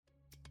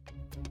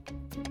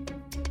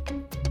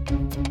Hello,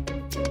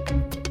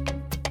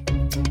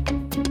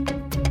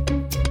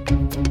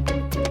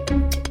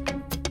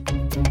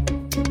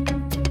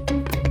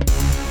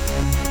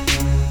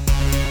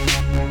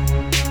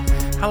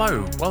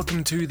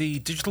 welcome to the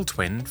Digital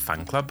Twin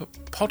Fan Club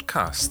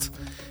podcast.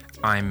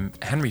 I'm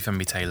Henry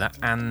Fenby-Taylor,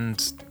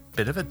 and a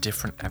bit of a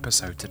different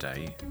episode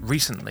today.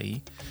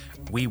 Recently,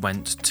 we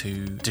went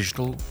to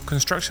Digital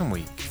Construction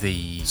Week,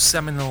 the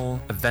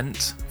seminal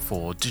event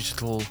for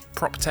digital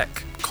prop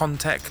tech,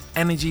 contech,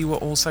 energy were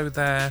also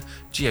there,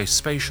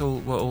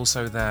 geospatial were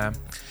also there,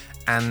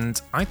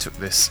 and I took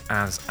this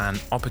as an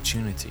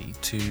opportunity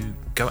to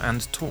go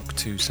and talk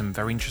to some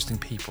very interesting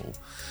people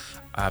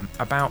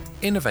about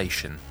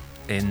innovation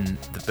in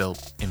the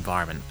built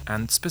environment,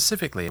 and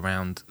specifically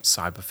around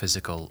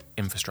cyber-physical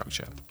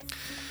infrastructure.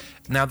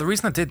 Now, the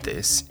reason I did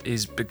this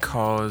is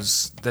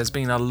because there's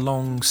been a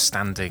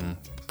long-standing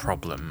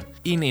problem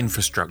in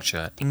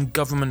infrastructure, in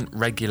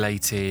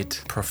government-regulated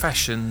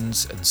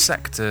professions and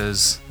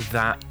sectors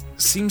that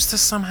seems to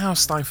somehow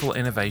stifle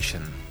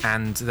innovation,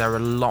 and there are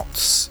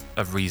lots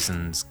of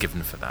reasons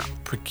given for that.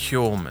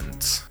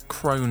 Procurement,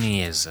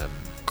 cronyism,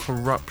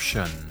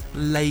 corruption,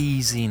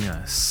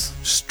 laziness,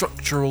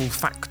 structural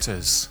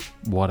factors,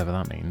 whatever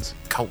that means,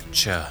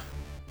 culture,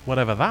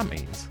 whatever that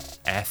means,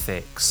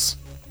 ethics,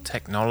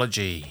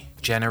 technology,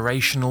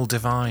 generational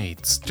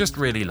divides, just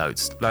really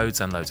loads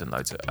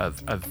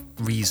of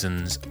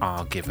reasons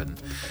are given.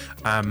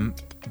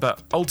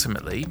 But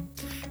ultimately,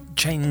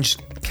 change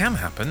can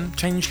happen,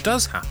 change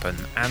does happen,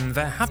 and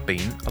there have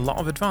been a lot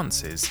of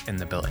advances in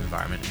the built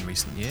environment in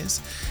recent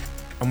years.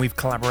 And we've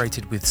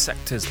collaborated with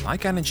sectors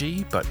like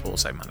energy, but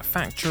also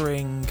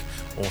manufacturing,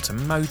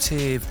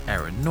 automotive,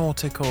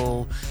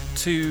 aeronautical,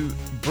 to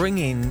bring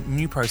in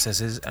new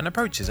processes and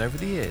approaches over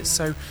the years.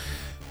 So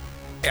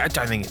I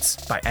don't think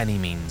it's by any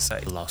means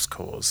a lost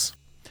cause.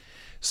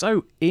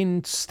 So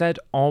instead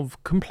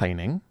of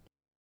complaining,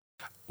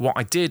 what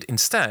I did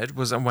instead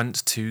was I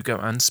went to go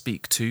and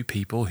speak to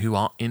people who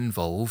are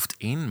involved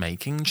in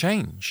making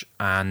change.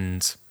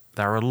 And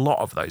there are a lot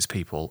of those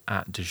people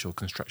at Digital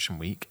Construction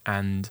Week,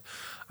 and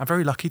I'm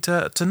very lucky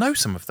to know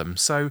some of them.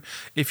 So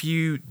if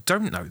you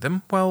don't know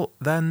them, well,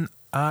 then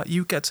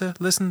you get to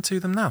listen to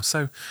them now.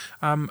 So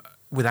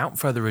without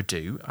further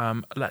ado,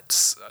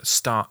 let's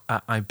start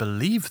at, I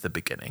believe, the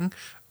beginning,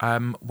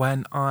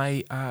 when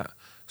I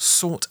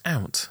sought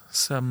out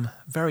some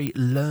very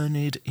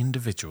learned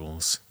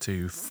individuals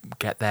to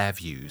get their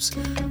views.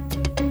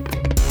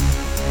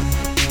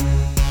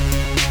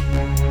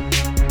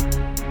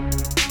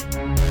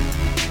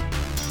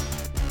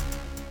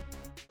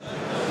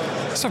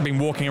 So I've been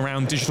walking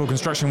around Digital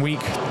Construction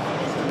Week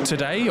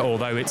today,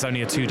 although it's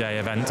only a 2-day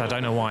event. I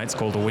don't know why it's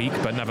called a week,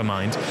 but never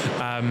mind.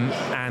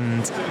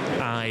 And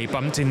I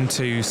bumped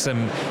into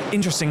some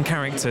interesting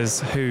characters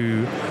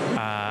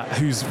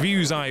whose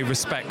views I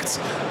respect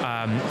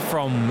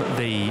from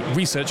the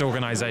research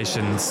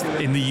organisations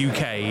in the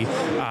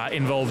UK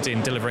involved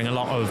in delivering a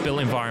lot of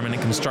built environment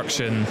and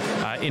construction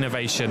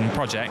innovation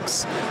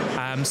projects.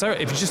 So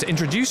if you just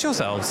introduce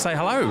yourselves, say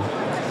hello.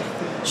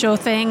 Sure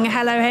thing.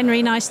 Hello,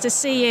 Henry. Nice to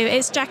see you.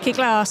 It's Jacqui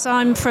Glass.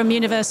 I'm from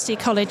University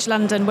College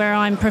London, where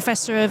I'm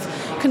Professor of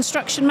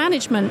Construction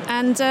Management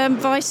and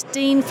Vice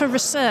Dean for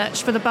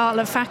Research for the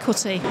Bartlett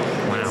faculty.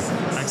 Wow.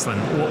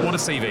 Excellent. What a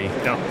CV.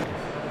 Yeah.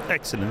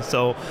 Excellent.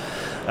 So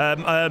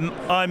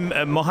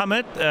I'm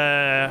Mohammad.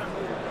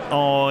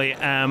 I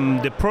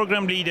am the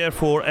program leader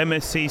for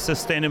MSc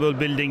Sustainable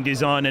Building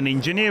Design and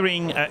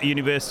Engineering at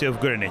University of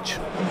Greenwich.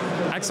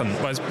 Excellent.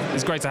 Well,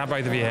 it's great to have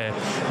both of you here.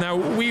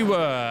 Now,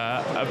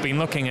 have been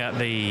looking at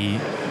the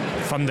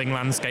funding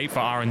landscape for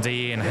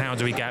R&D and how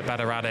do we get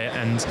better at it,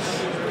 and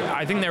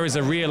I think there is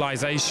a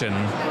realisation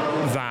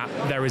that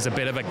there is a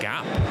bit of a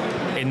gap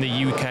in the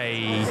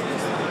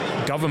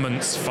UK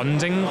government's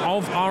funding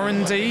of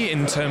R&D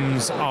in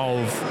terms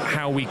of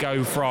how we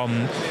go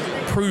from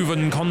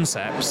proven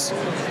concepts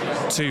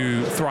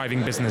to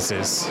thriving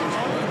businesses.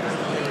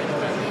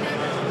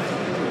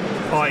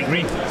 I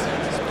agree.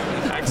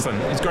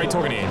 Excellent. It's great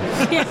talking to you.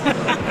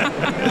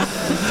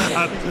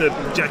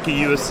 Jacqui,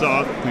 you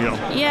start.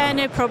 Yeah,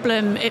 no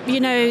problem.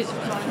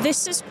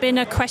 This has been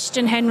a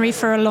question, Henry,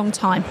 for a long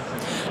time.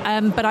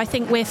 But I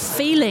think we're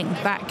feeling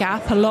that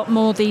gap a lot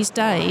more these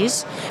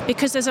days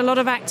because there's a lot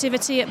of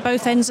activity at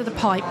both ends of the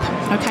pipe.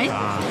 Okay?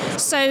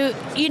 So,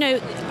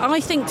 I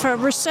think for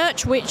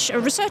research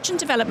and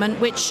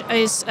development which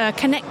is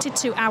connected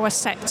to our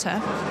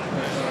sector,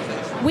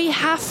 we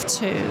have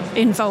to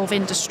involve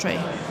industry.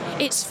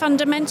 It's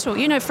fundamental.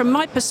 From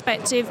my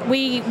perspective,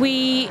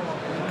 we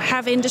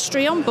have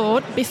industry on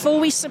board before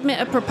we submit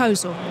a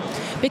proposal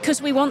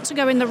because we want to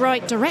go in the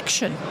right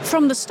direction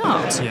from the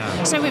start.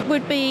 Yeah. So it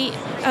would be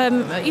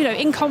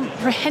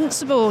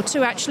incomprehensible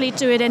to actually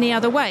do it any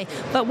other way.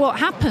 But what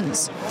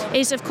happens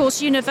is, of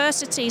course,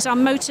 universities are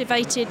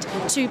motivated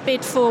to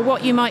bid for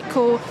what you might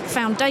call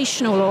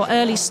foundational or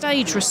early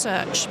stage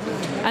research.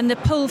 And the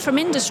pull from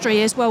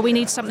industry is, well, we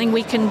need something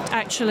we can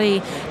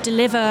actually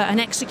deliver and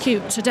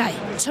execute today,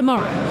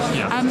 tomorrow.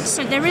 Yeah.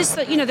 So there is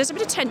there's a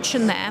bit of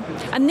tension there.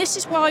 And this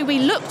is why we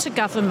look to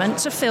government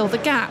to fill the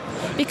gap,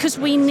 because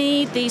we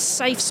need these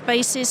safe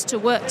spaces to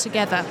work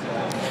together.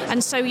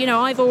 And so,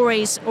 I've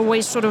always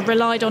sort of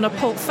relied on a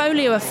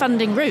portfolio of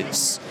funding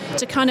routes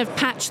to kind of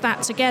patch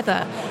that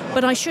together.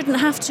 But I shouldn't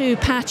have to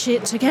patch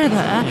it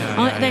together.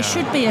 There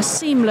should be a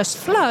seamless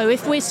flow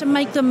if we're to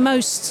make the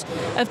most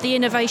of the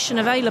innovation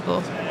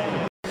available.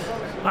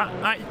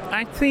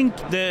 I think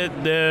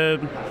the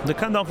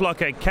kind of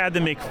like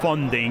academic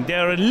funding,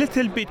 they're a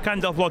little bit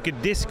kind of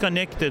like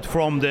disconnected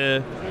from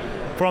the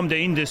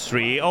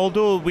industry.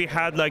 Although we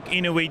had like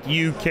Innovate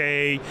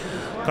UK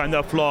kind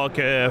of like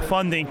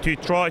funding to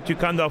try to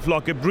kind of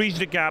like bridge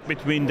the gap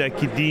between the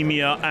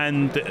academia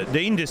and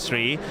the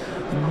industry,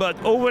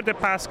 but over the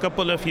past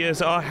couple of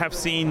years I have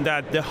seen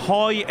that the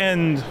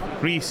high-end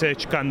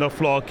research kind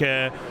of like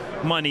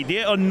money,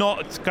 they are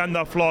not kind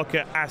of like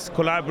as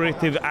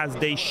collaborative as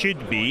they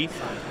should be,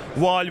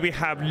 while we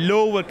have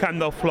lower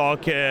kind of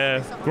like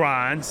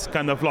grants,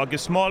 kind of like a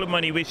smaller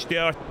money, which they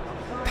are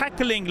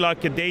tackling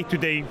like a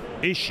day-to-day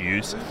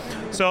issues.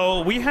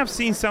 So we have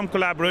seen some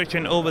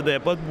collaboration over there,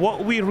 but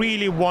what we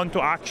really want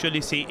to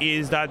actually see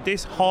is that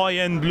this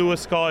high-end blue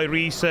sky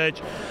research,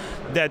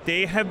 that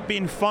they have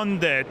been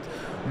funded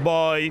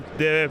by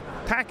the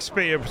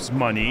taxpayers'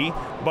 money,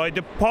 by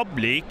the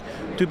public,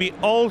 to be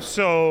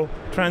also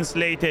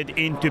translated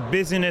into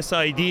business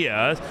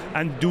ideas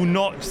and do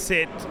not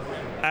sit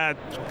at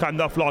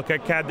kind of like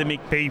academic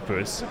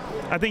papers.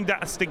 I think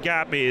that's the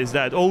gap, is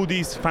that all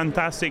these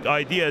fantastic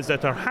ideas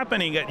that are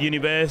happening at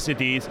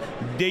universities,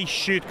 they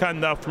should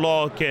kind of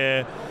like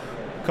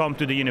come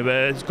to the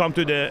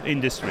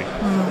industry.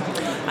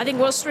 I think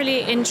what's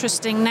really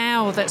interesting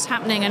now that's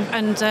happening,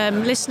 and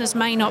listeners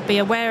may not be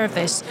aware of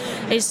this,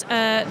 is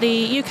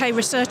the UK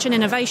Research and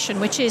Innovation,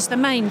 which is the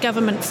main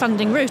government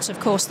funding route, of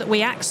course, that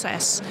we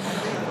access,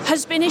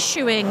 has been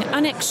issuing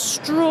an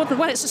extraordinary,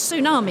 well, it's a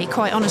tsunami,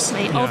 quite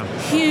honestly, of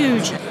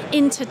huge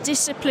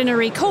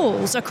interdisciplinary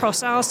calls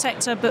across our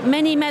sector, but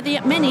many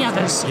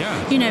others.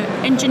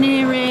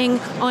 Engineering,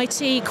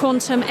 IT,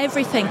 quantum,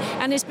 everything.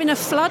 And there's been a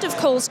flood of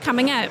calls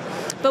coming out.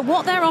 But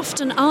what they're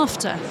often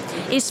after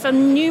is for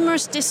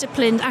numerous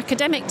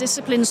academic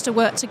disciplines to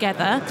work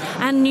together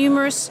and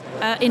numerous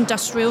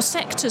industrial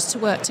sectors to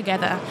work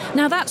together.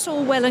 Now, that's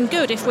all well and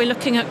good if we're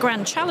looking at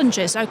grand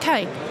challenges,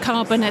 okay,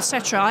 carbon,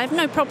 etc. I have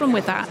no problem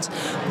with that.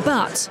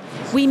 But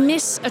we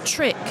miss a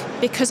trick,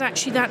 because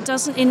actually that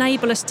doesn't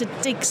enable us to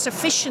dig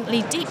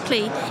sufficiently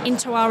deeply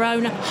into our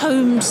own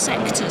home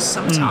sectors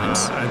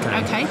sometimes.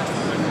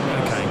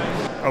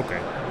 Okay.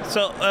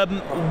 So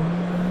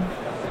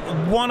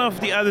one of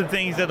the other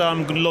things that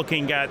I'm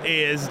looking at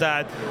is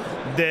that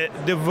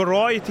the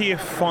variety of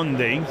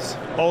fundings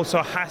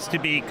also has to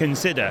be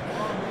considered,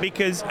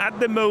 because at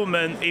the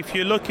moment, if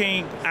you're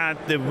looking at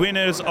the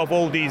winners of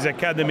all these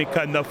academic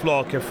kind of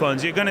like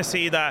funds, you're going to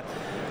see that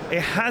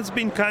it has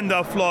been kind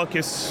of like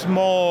a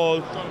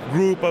small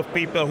group of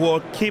people who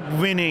keep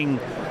winning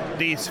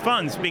these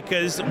funds,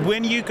 because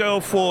when you go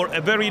for a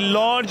very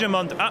large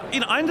amount,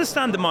 I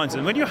understand the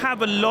mindset. When you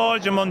have a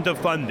large amount of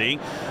funding,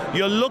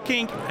 you're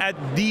looking at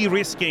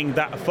de-risking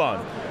that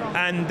fund.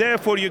 And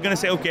therefore, you're going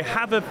to say, okay,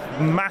 have a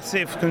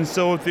massive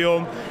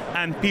consortium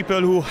and people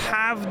who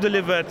have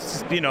delivered,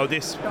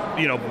 this,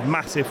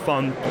 massive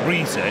fund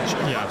research.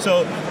 Yeah.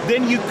 So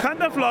then you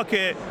kind of like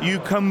you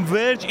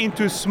converge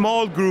into a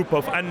small group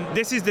of, and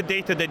this is the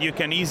data that you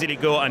can easily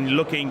go and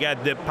looking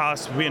at the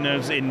past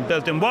winners in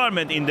built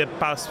environment in the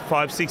past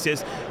 5-6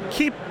 years.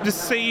 Keep the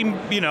same,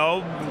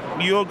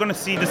 you're going to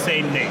see the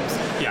same names.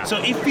 Yeah.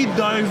 So if we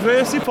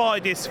diversify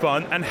this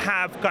fund and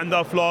have kind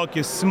of like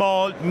a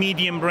small,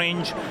 medium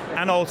range,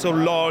 and also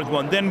large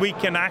one, then we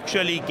can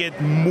actually get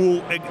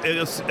more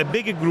a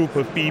bigger group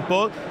of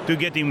people to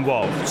get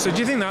involved. So do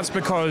you think that's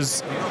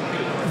because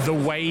the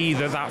way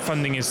that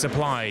funding is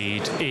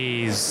supplied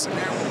is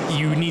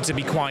you need to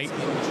be quite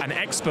an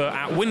expert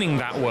at winning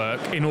that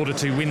work in order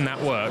to win that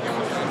work?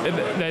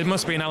 There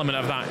must be an element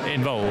of that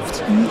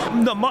involved.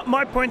 No,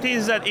 my point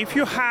is that if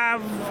you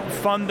have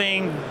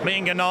funding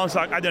being announced,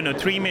 like,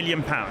 £3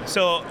 million,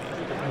 so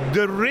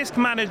the risk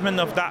management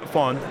of that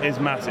fund is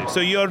massive.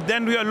 So we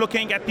are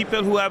looking at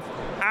people who have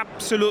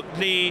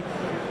absolutely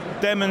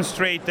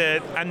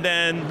demonstrated, and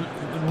then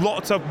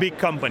lots of big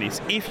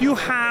companies. If you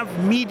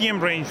have medium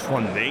range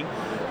funding,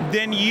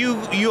 then you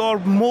are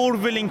more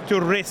willing to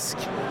risk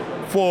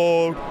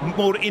for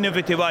more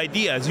innovative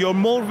ideas. You're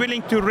more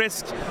willing to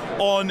risk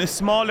on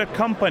smaller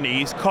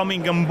companies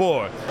coming on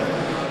board.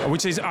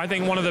 which is, I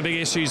think, one of the big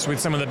issues with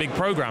some of the big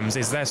programs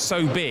is they're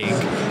so big,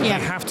 they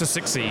have to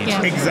succeed.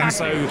 Yeah. Exactly.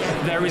 So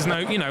there is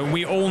no,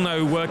 we all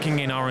know working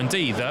in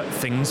R&D that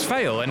things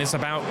fail, and it's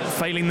about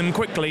failing them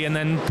quickly and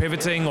then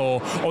pivoting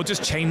or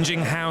just changing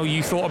how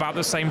you thought about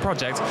the same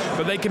project.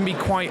 But they can be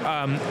quite,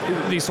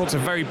 these sorts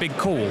of very big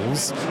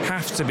calls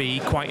have to be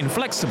quite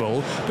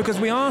inflexible because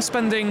we are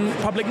spending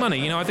public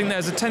money. I think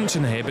there's a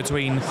tension here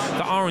between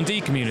the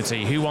R&D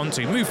community who want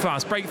to move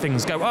fast, break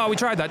things, go, we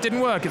tried that,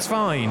 didn't work, it's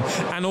fine.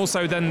 And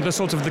also then the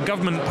sort of the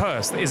government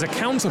purse that is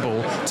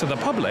accountable to the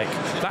public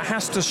that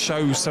has to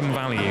show some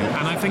value.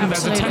 And I think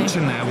there's a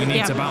tension there we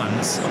need to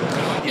balance.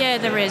 Yeah,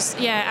 there is.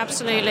 Yeah,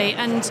 absolutely.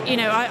 And,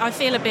 I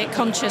feel a bit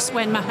conscious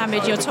when,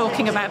 Mohammad, you're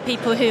talking about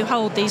people who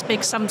hold these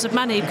big sums of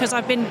money, because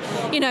I've been,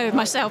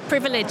 myself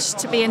privileged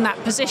to be in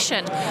that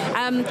position.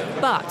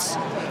 But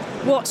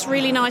what's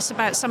really nice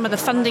about some of the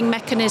funding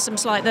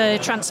mechanisms like the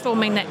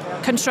Transforming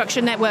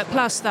Construction Network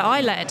Plus that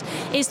I led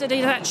is that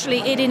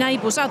it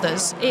enables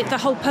others. The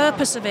whole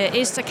purpose of it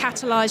is to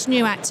catalyse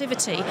new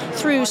activity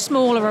through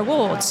smaller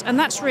awards, and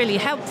that's really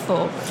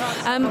helpful.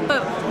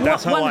 But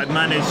that's how I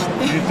managed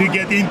to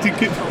get into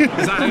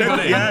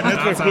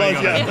Network Plus.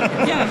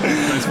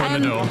 Let's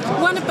find the door.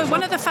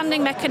 One of the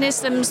funding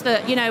mechanisms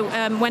that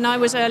when I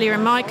was earlier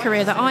in my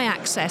career that I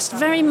accessed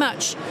very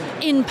much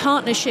in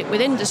partnership with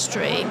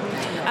industry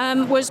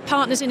was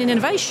Partners in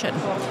Innovation.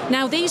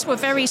 Now, these were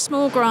very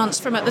small grants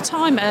from, at the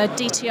time,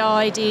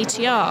 DTI,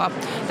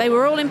 DETR. They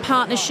were all in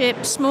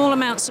partnership, small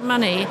amounts of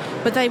money,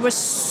 but they were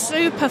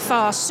super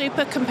fast,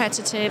 super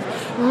competitive,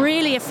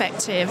 really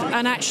effective,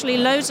 and actually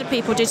loads of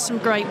people did some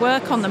great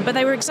work on them. But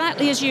they were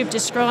exactly as you've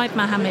described,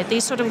 Mohammad,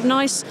 these sort of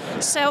nice,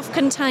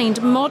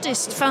 self-contained,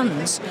 modest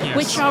funds,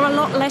 which are a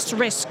lot less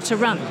risk to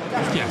run.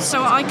 Yes.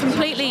 So I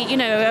completely,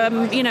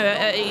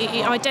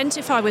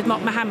 identify with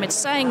what Mohammad's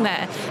saying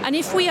there. And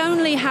if we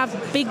only have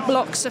big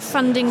blocks of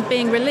funding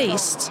being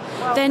released,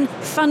 then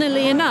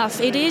funnily enough,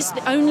 it is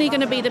only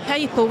going to be the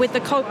people with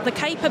the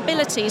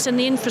capabilities and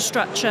the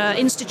infrastructure,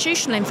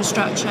 institutional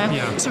infrastructure,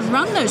 to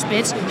run those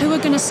bids who are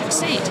going to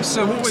succeed.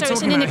 So what we're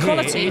talking about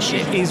inequality issue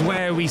is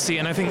where we see,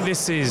 and I think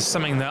this is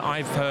something that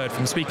I've heard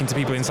from speaking to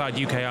people inside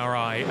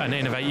UKRI and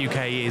Innovate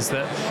UK, is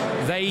that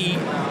they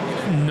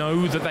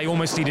know that they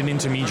almost need an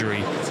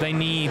intermediary. They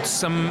need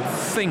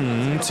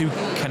something to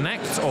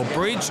connect or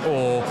bridge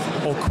or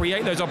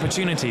create those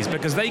opportunities,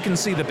 because they can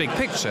see the big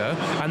picture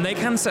and they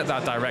can set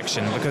that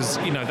direction, because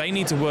they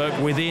need to work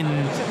within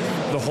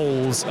the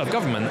halls of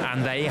government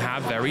and they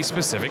have very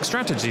specific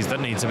strategies that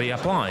need to be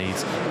applied,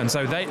 and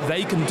so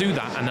they can do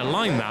that and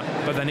align that.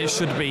 But then it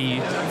should be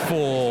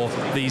for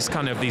these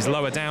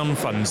lower down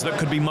funds that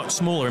could be much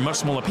smaller in much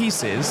smaller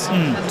pieces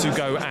to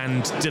go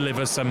and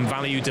deliver some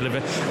value,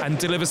 deliver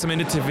some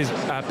innovative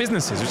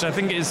businesses, which I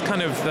think is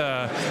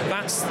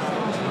that's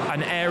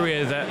an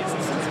area that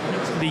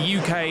the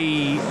UK,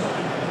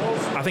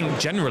 I think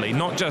generally,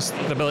 not just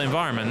the built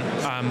environment,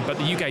 but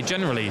the UK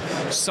generally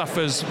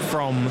suffers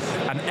from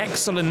an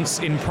excellence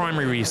in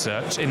primary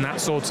research, in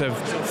that sort of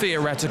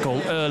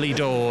theoretical, early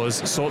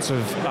doors, sorts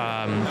of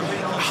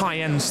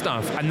high-end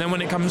stuff. And then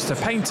when it comes to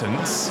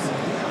patents,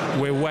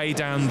 we're way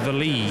down the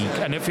league.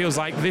 And it feels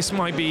like there's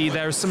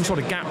some sort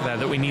of gap there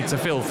that we need to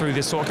fill through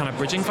this sort of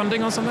bridging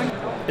funding or something.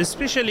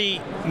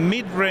 Especially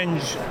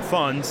mid-range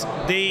funds,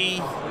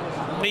 they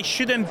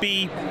shouldn't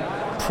be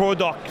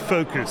product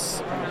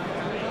focused.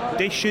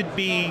 They should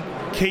be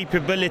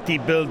capability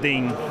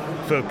building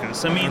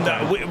focus. I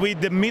mean,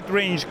 with the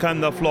mid-range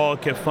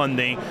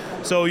funding,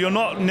 so you're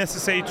not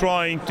necessarily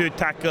trying to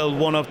tackle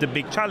one of the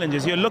big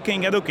challenges. You're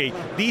looking at,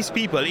 these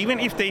people, even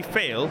if they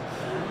fail,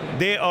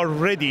 they are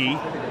ready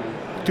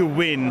to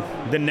win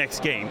the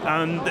next game,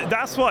 and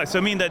that's why. So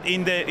I mean that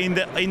in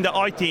the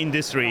IT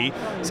industry,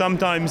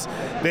 sometimes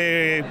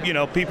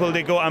people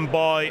they go and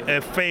buy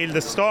a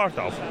failed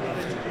startup.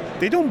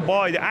 They don't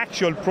buy the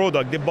actual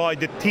product, they buy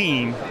the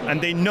team, and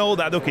they know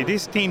that,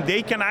 this team,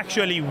 they can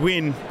actually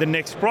win the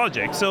next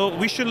project. So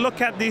we should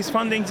look at these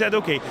fundings that,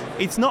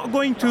 it's not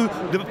going to,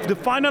 the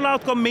final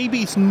outcome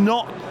maybe is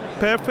not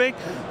perfect,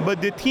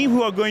 but the team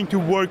who are going to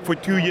work for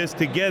 2 years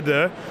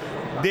together,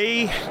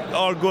 they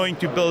are going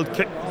to build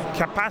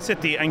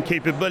capacity and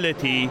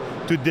capability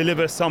to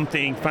deliver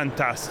something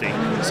fantastic.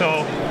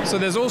 So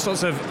there's all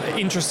sorts of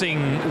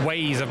interesting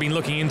ways. I've been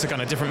looking into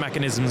different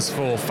mechanisms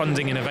for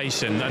funding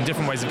innovation and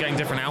different ways of getting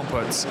different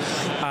outputs.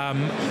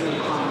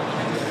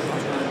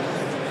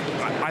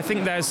 I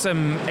think there's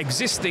some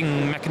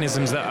existing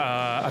mechanisms that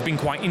have been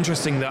quite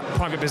interesting that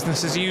private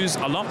businesses use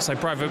a lot. So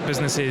private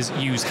businesses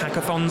use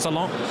hackathons a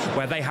lot,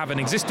 where they have an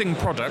existing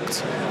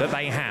product that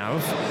they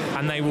have,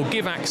 and they will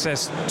give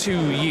access to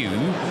you,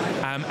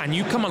 and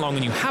you come along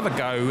and you have a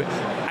go,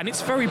 and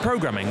it's very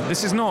programming.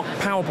 This is not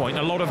PowerPoint.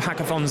 A lot of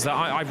hackathons that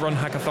I've run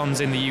hackathons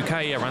in the UK.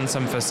 I ran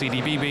some for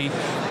CDBB.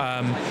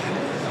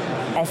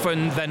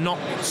 Often they're not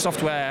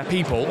software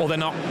people, or they're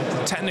not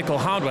technical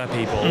hardware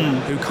people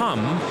who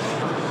come.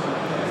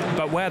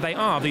 But where they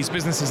are, these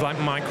businesses like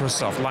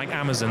Microsoft, like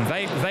Amazon,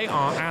 they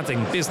are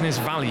adding business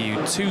value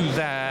to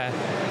their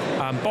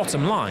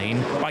bottom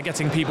line by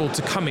getting people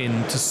to come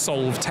in to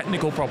solve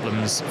technical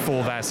problems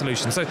for their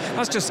solutions. So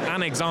that's just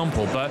an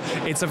example, but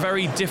it's a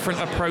very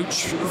different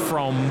approach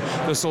from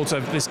the sort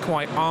of this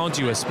quite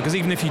arduous, because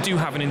even if you do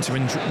have an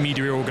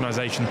intermediary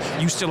organization,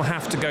 you still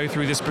have to go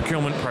through this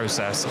procurement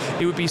process.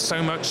 It would be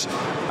so much,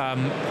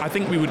 I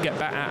think we would get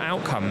better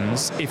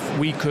outcomes if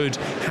we could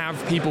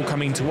have people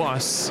coming to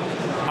us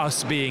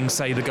being,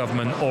 say, the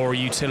government or a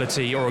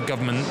utility or a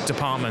government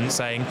department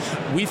saying,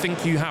 we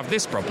think you have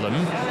this problem,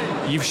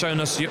 you've shown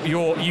us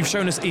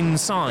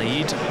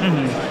inside,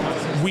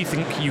 we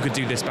think you could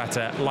do this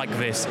better, like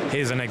this,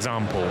 here's an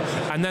example.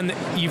 And then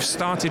you've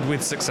started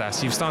with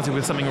success, you've started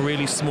with something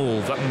really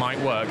small that might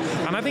work.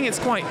 And I think it's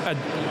quite,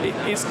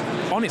 it's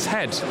on its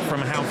head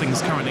from how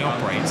things currently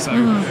operate. So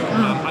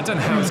I don't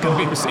know how it's going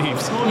to be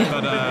received,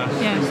 but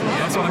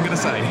that's what I'm going to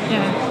say.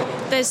 Yeah.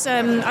 There's,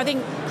 I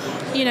think,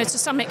 to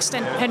some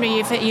extent, Henry,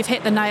 you've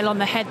hit the nail on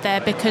the head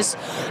there, because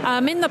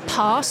in the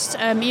past,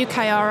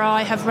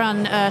 UKRI have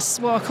run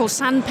what are called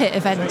sandpit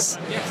events,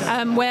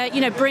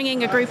 where,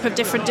 bringing a group of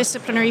different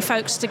disciplinary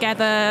folks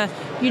together,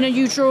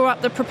 you draw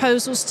up the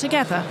proposals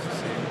together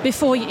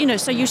before,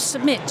 so you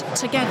submit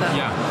together.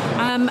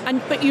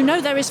 Yeah. But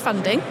there is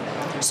funding.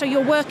 So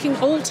you're working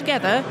all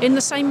together in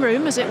the same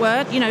room, as it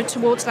were,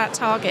 towards that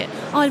target.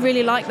 I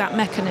really like that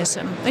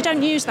mechanism. They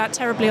don't use that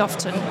terribly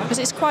often because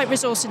it's quite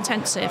resource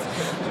intensive.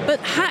 But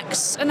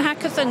hacks and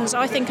hackathons,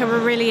 I think, are a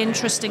really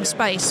interesting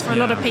space for a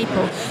lot of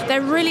people.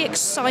 They're really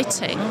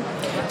exciting.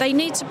 They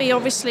need to be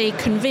obviously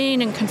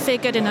convened and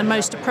configured in the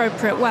most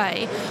appropriate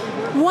way.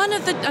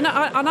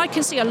 And I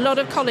can see a lot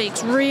of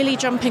colleagues really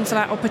jumping for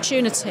that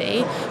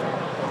opportunity.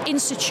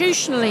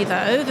 Institutionally,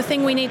 though, the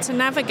thing we need to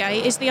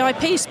navigate is the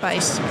IP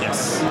space.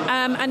 Yes.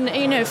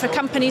 And, for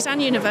companies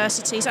and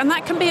universities, and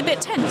that can be a bit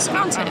tense,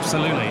 can't it?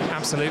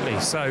 Absolutely.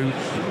 So,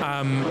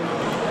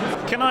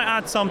 can I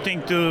add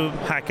something to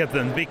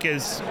hackathon?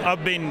 Because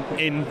I've been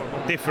in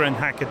different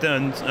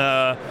hackathons,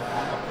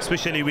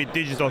 especially with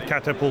Digital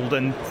Catapult,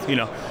 and,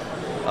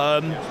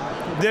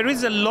 there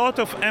is a lot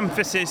of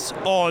emphasis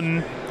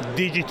on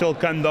digital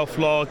kind of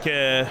like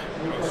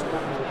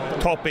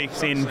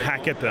topics in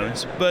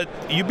hackathons, but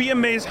you'd be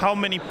amazed how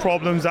many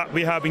problems that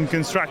we have in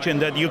construction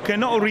that you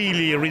cannot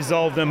really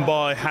resolve them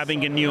by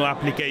having a new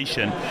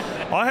application.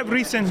 I have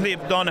recently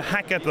done a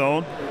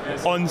hackathon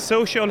on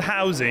social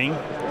housing,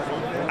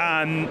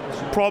 and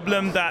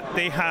problem that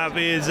they have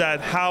is that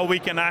how we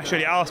can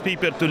actually ask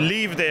people to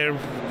leave their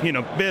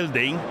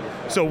building,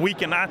 so we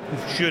can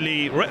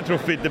actually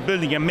retrofit the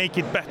building and make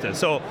it better.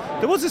 So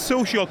there was a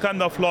social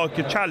kind of like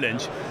a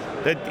challenge.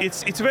 That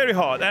it's very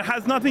hard. It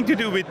has nothing to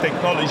do with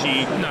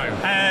technology. No.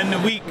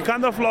 And we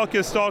kind of like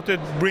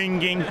started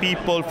bringing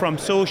people from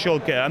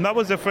social care. And that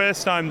was the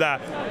first time that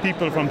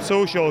people from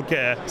social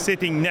care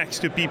sitting next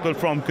to people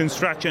from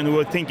construction who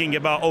were thinking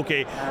about,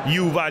 okay,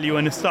 U-value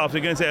and stuff.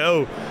 They're going to say,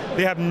 oh,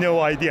 they have no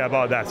idea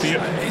about that. So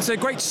it's a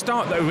great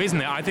start, though,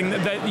 isn't it? I think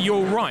that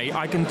you're right.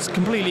 I can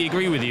completely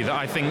agree with you that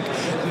I think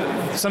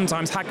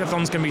sometimes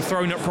hackathons can be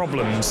thrown at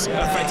problems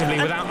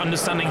effectively without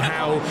understanding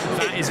how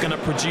that is going to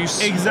produce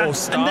or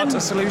start a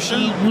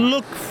solution.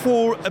 Look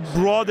for a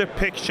broader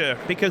picture,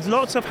 because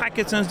lots of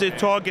hackathons, they're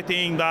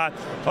targeting that,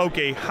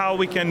 okay, how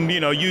we can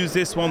use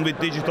this one with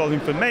digital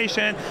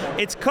information.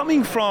 It's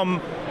coming from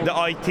the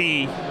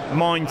IT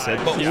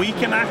mindset, but we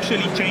can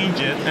actually change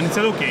it and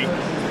say, okay,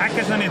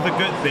 hackathon is a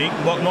good thing,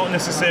 but not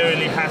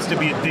necessarily has to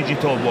be a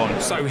digital one.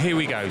 So here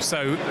we go.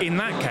 So in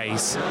that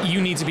case,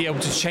 you need to be able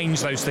to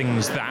change those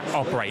things that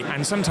operate,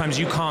 and sometimes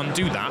you can't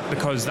do that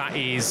because that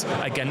is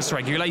against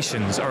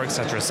regulations or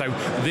etc. So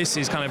this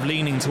is kind of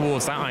leaning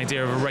towards that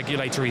idea of a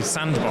regulatory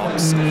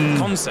sandbox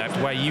concept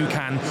where you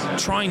can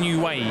try new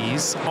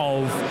ways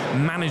of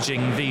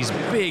managing these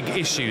big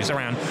issues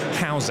around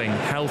housing,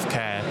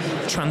 healthcare,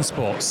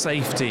 transport,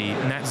 safety,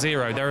 net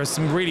zero. There are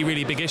some really,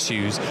 really big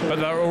issues, but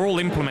they're all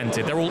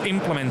implemented. They're all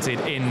implemented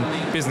in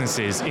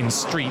businesses, in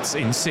streets,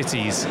 in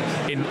cities,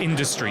 in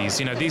industries.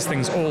 These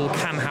things all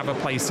can have a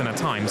place and a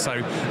time. So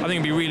I think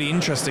it'd be really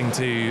interesting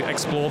to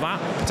explore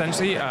that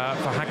potentially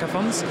for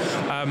hackathons.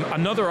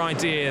 Another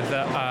idea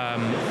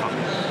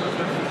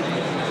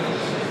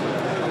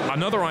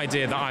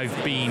that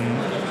I've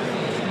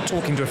been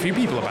talking to a few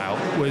people about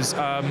was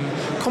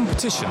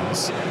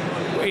competitions,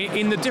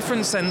 in the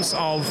different sense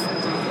of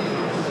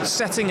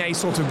setting a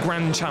sort of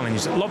grand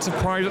challenge. Lots of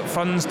private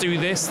funds do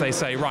this. They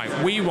say, right,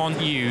 we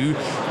want you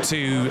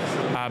to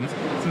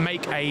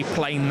make a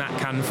plane that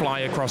can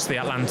fly across the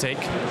Atlantic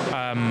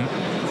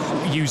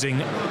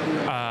using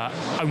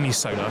only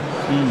solar.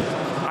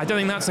 I don't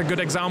think that's a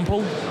good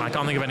example. I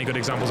can't think of any good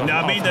examples. No,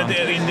 I mean that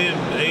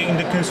in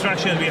the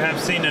construction we have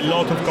seen a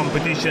lot of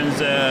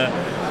competitions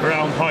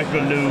around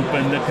Hyperloop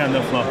and the kind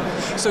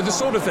of... So the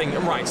sort of thing,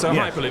 right, so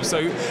Yeah. Hyperloop,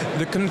 so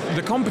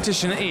the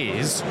competition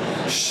is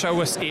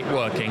show us it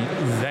working,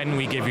 then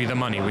we give you the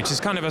money, which is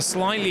kind of a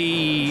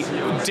slightly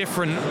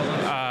different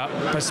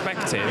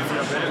perspective.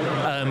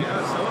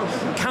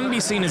 Can be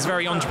seen as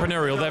very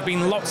entrepreneurial. There have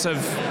been lots of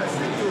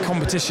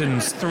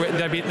competitions through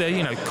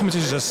it.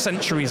 Competitions are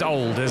centuries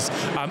old. As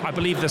I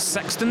believe the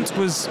Saxton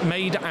was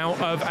made out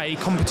of a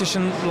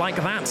competition like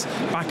that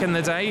back in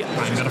the day.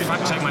 I'm going to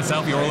fact check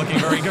myself. You're all looking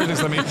very good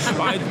at me.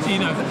 But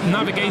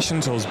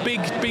navigation tools,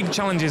 big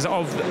challenges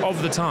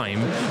of the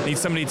time. Need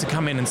somebody to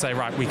come in and say,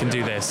 right, we can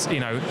do this.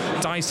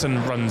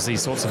 Dyson runs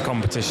these sorts of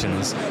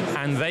competitions,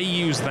 and they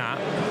use that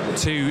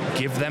to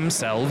give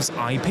themselves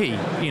IP.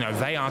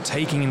 They are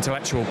taking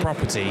intellectual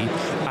property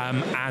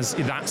as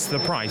that's the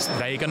price.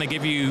 They're going to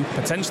give you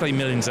potentially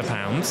millions of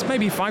pounds,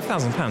 maybe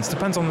 £5,000,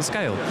 depends on the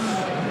scale.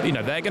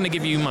 They're going to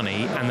give you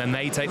money, and then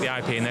they take the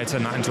IP and they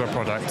turn that into a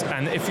product.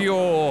 And if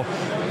you're,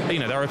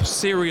 there are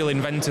serial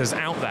inventors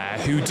out there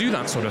who do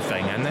that sort of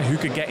thing and who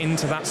could get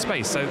into that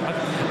space. So I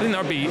think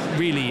that would be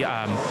really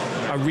a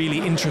really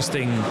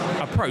interesting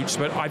approach.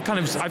 But I've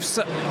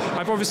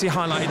obviously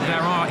highlighted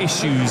there are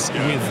issues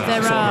with that.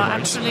 There sort of are,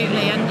 approach.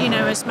 absolutely. And,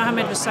 as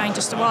Mohammad was saying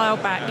just a while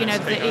back,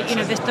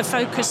 the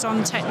focus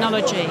on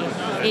technology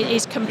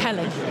is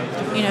compelling,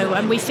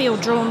 and we feel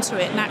drawn to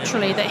it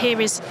naturally, that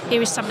here is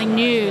something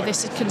new,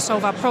 this can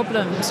solve our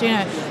problems,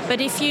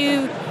 But if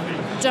you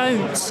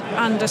don't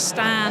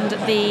understand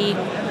the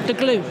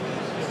glue,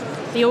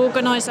 the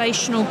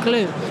organisational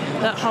glue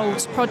that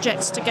holds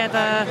projects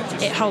together,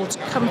 it holds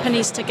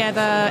companies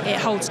together, it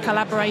holds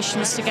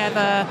collaborations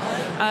together.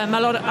 A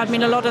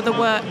lot of the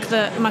work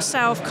that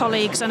myself,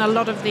 colleagues, and a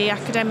lot of the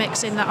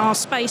academics in our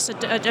space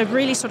are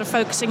really sort of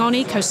focusing on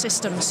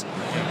ecosystems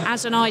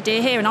as an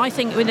idea here. And I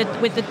think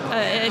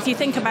if you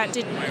think about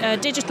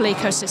digital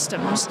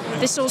ecosystems,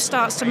 this all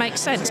starts to make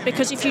sense,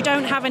 because if you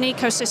don't have an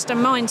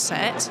ecosystem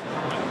mindset,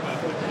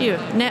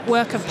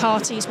 network of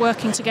parties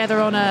working together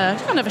on a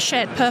kind of a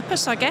shared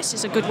purpose, I guess,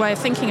 is a good way of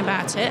thinking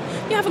about it.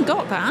 You haven't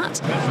got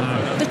that.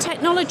 The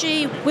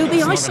technology will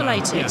be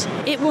isolated.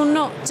 It will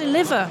not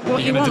deliver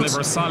what you want. Deliver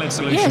a silent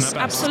solution. Yes,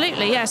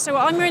 absolutely. Yeah. So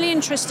I'm really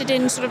interested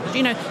in sort of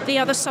the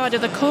other side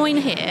of the coin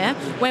here,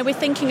 where we're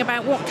thinking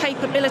about what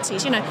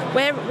capabilities.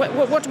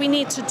 What do we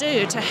need to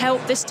do to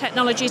help this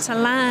technology to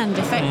land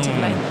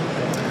effectively.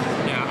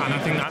 Yeah, and I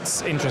think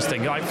that's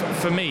interesting.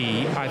 For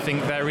me, I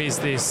think there is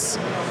this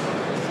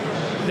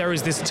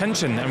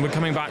tension, and we're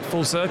coming back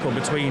full circle,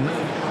 between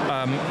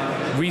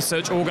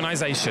research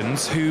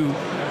organisations who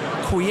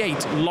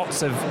create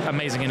lots of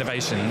amazing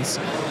innovations,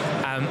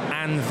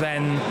 and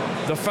then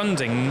the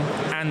funding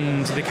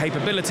and the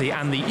capability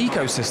and the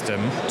ecosystem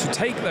to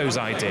take those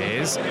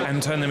ideas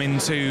and turn them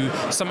into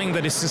something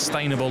that is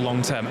sustainable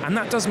long term. And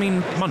that does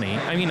mean money.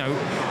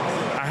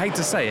 I hate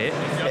to say it,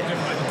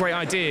 great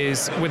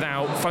ideas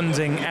without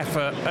funding,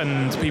 effort,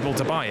 and people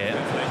to buy it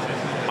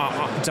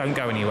don't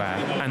go anywhere.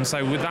 And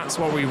so that's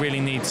what we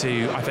really need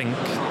to, I think,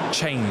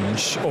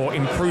 change or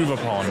improve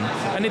upon.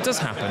 And it does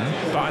happen,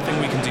 but I think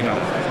we can do better.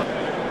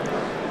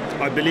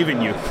 I believe in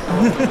you.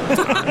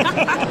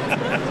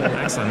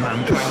 Excellent.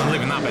 I'm planning on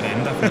leaving that bit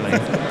in, definitely.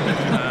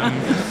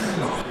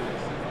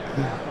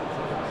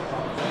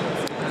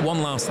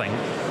 One last thing.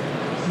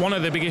 One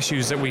of the big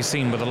issues that we've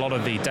seen with a lot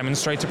of the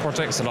demonstrator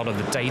projects, a lot of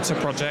the data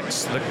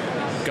projects that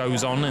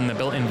goes on in the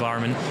built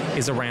environment,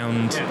 is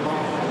around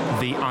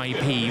the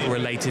IP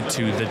related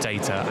to the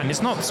data. And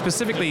it's not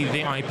specifically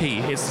the IP.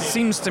 It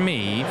seems to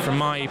me, from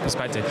my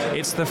perspective,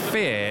 it's the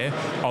fear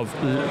of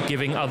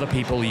giving other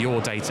people your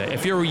data.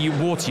 If you're a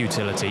water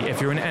utility,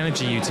 if you're an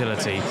energy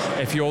utility,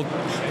 if you're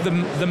the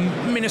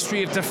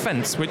Ministry of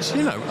Defence, which,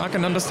 I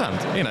can understand.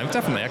 I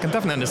can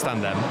definitely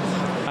understand them.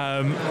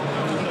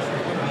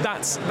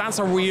 That's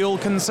a real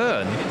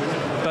concern.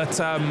 But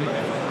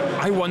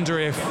I wonder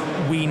if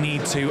we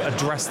need to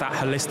address that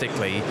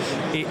holistically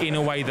in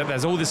a way that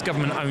there's all this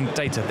government-owned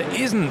data that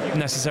isn't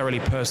necessarily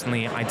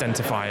personally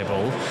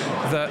identifiable,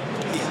 that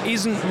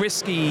isn't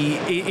risky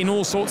in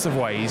all sorts of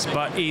ways,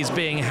 but is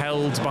being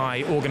held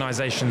by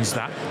organisations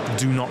that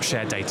do not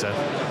share data.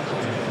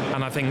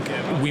 And I think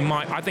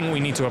we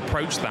need to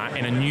approach that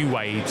in a new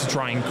way to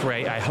try and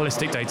create a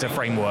holistic data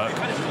framework,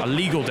 a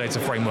legal data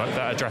framework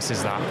that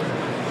addresses that.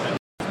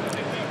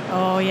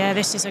 Oh yeah,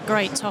 this is a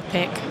great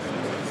topic.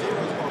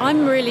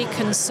 I'm really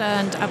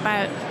concerned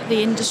about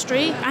the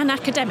industry and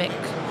academic,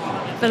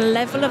 the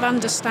level of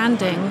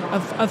understanding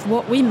of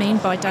what we mean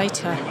by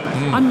data.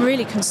 I'm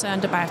really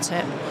concerned about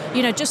it.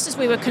 Just as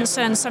we were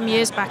concerned some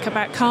years back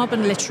about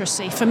carbon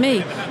literacy, for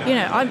me,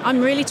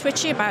 I'm really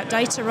twitchy about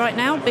data right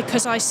now,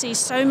 because I see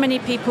so many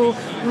people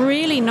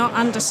really not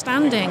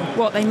understanding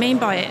what they mean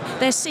by it.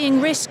 They're seeing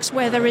risks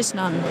where there is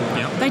none.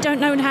 Yep. They don't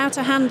know how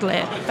to handle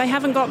it. They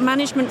haven't got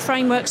management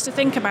frameworks to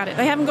think about it.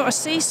 They haven't got a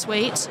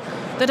C-suite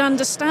that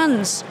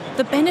understands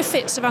the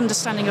benefits of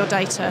understanding your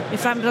data.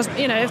 If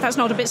that's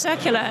not a bit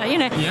circular,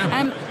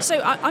 Yeah.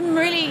 So I'm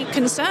really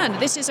concerned.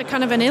 This is a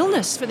kind of an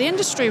illness for the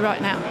industry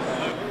right now.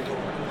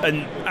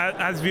 and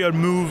as we are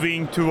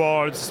moving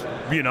towards,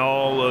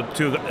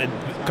 to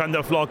kind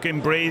of like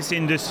embrace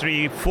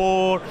Industry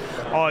 4,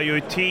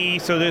 IoT,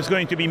 so there's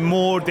going to be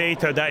more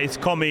data that is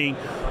coming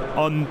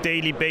on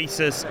daily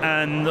basis,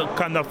 and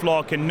kind of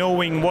like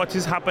knowing what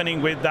is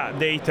happening with that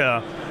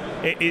data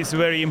is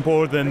very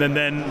important. And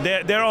then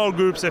there are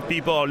groups of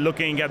people are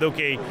looking at,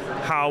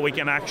 how we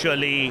can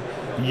actually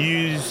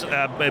use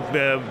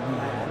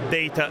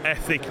data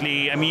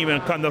ethically. I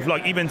mean,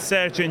 even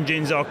search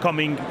engines are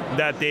coming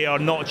that they are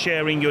not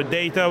sharing your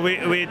data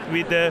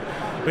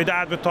with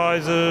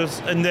advertisers,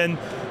 and then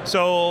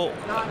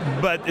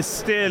but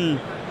still,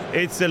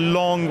 it's a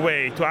long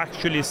way to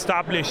actually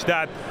establish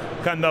that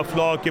kind of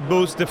like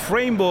both the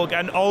framework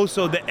and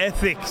also the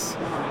ethics.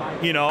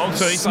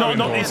 So it's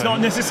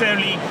not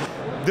necessarily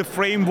the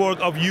framework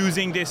of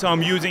using this.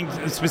 I'm using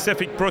a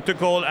specific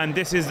protocol, and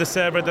this is the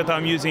server that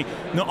I'm using.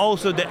 No,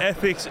 also the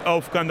ethics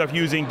of kind of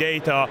using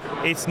data.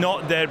 It's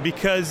not there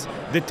because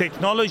the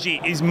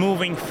technology is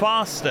moving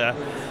faster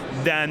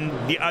than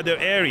the other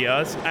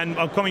areas, and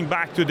I'm coming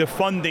back to the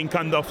funding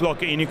kind of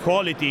like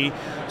inequality.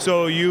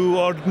 So you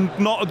are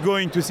not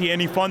going to see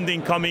any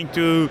funding coming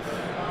to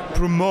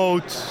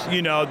promote,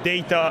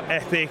 data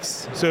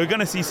ethics. So you're going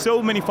to see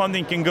so many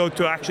funding can go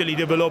to actually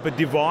develop a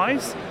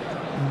device,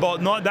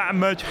 but not that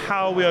much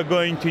how we are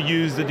going to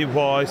use the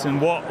device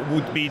and what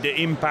would be the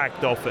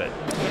impact of it.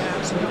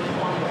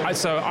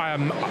 So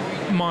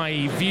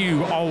my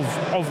view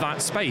of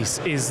that space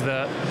is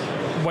that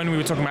when we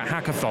were talking about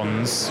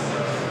hackathons,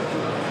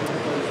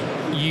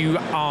 you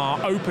are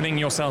opening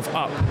yourself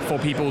up for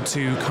people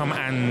to come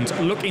and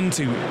look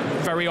into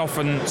very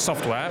often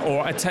software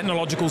or a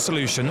technological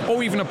solution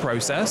or even a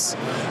process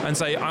and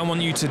say, I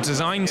want you to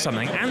design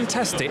something and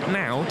test it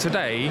now,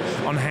 today,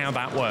 on how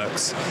that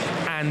works.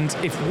 And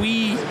if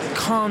we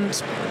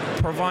can't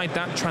provide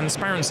that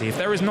transparency, if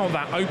there is not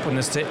that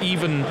openness to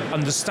even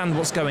understand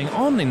what's going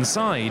on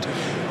inside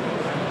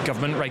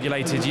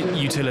government-regulated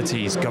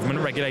utilities,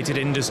 government-regulated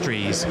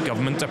industries,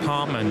 government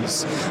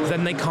departments,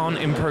 then they can't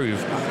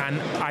improve.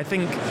 And I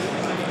think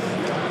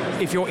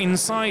if you're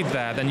inside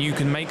there, then you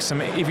can make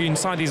if you're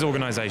inside these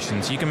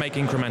organizations, you can make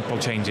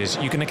incremental changes.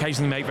 You can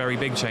occasionally make very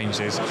big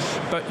changes,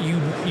 but you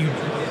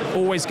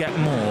always get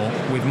more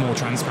with more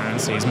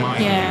transparency, is my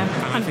view.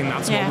 And I think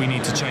that's what we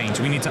need to change.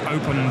 We need to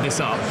open this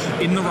up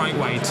in the right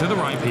way to the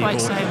right people.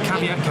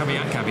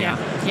 Caveat.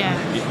 Yeah.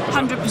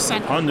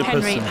 100%,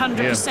 Henry,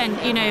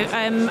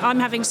 100%. I'm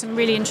having some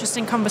really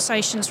interesting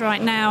conversations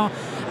right now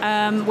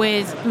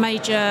with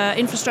major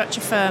infrastructure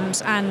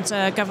firms and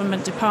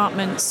government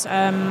departments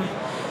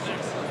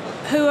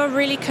who are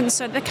really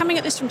concerned. They're coming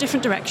at this from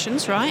different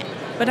directions, right?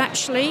 But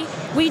actually,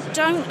 we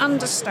don't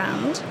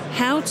understand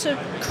how to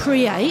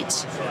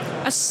create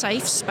a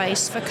safe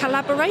space for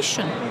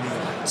collaboration.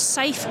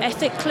 Safe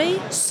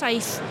ethically,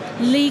 safe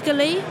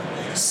legally,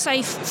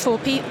 safe for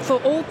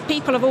all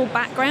people of all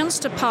backgrounds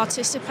to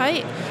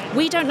participate.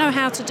 We don't know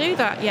how to do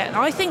that yet.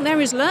 I think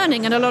there is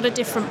learning in a lot of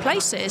different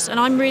places, and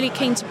I'm really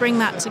keen to bring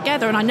that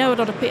together, and I know a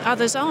lot of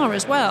others are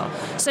as well.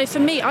 So for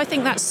me, I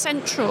think that's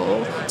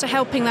central to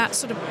helping that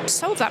sort of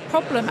solve that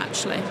problem,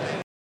 actually.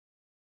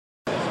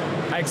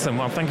 Excellent.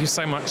 Well, thank you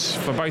so much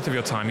for both of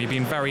your time. You've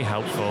been very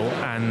helpful,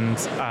 and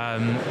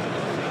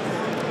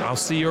I'll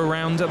see you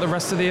around at the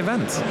rest of the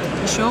event.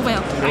 Sure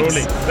will. Thanks.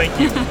 Really, thank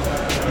you.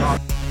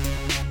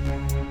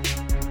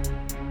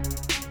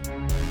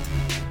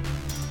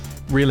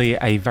 Really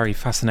a very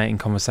fascinating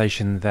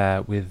conversation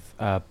there with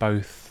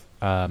both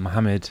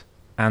Mohammad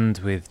and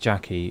with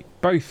Jacqui,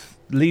 both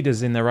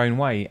leaders in their own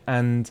way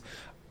and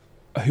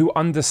who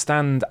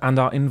understand and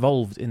are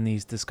involved in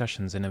these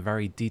discussions in a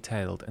very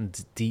detailed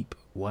and deep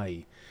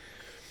way.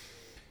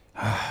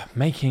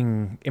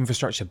 Making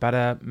infrastructure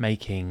better,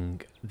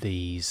 making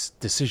these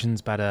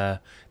decisions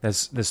better.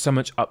 There's so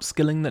much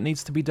upskilling that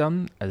needs to be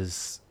done,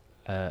 as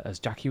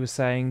Jacqui was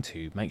saying,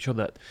 to make sure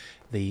that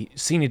the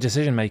senior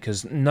decision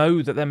makers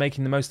know that they're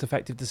making the most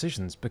effective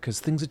decisions,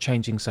 because things are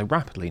changing so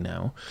rapidly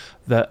now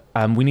that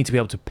we need to be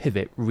able to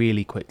pivot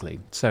really quickly.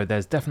 So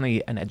there's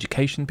definitely an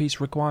education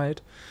piece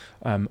required.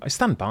 I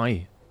stand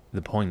by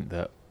the point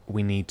that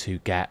we need to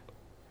get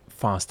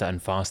faster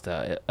and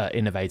faster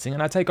innovating,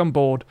 and I take on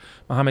board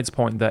Mohammad's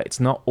point that it's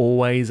not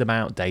always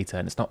about data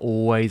and it's not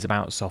always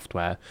about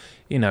software,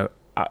 but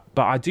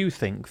I do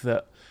think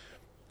that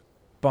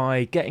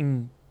by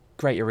getting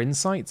greater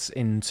insights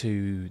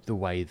into the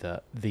way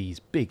that these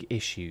big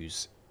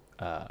issues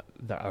that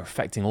are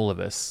affecting all of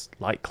us,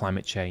 like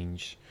climate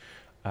change,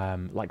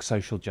 like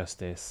social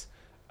justice,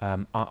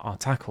 are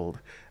tackled.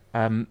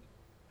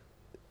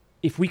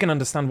 If we can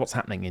understand what's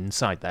happening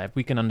inside there, if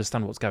we can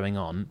understand what's going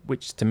on,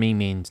 which to me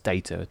means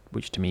data,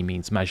 which to me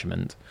means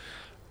measurement,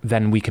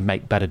 then we can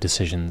make better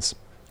decisions.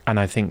 And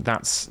I think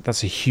that's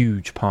a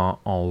huge part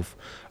of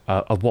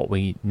what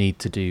we need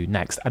to do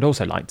next. I'd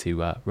also like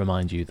to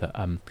remind you that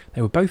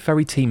they were both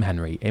very Team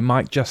Henry. It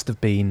might just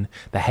have been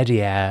the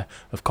heady air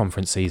of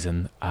conference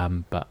season,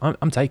 but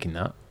I'm taking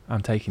that.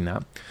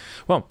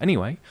 Well,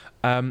 anyway,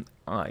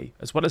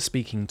 as well as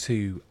speaking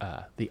to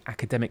the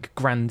academic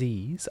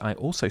grandees, I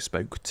also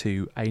spoke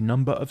to a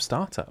number of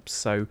startups.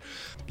 So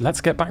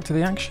let's get back to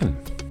the action.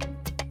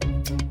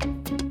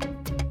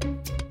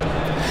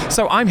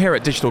 So I'm here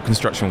at Digital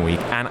Construction Week,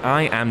 and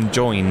I am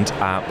joined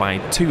by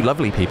two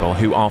lovely people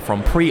who are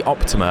from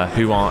Preoptima,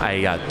 who are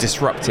a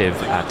disruptive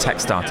tech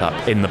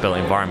startup in the built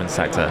environment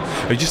sector.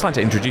 Would you just like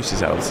to introduce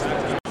yourselves?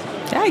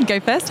 Yeah, I can go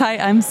first. Hi,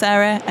 I'm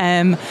Sarah.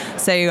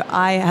 So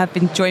I have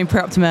been joined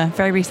Preoptima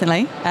very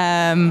recently,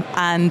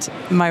 and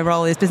my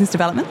role is business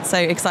development. So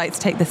excited to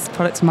take this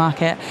product to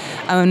market.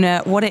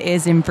 And what it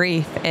is in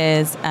brief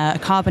is a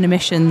carbon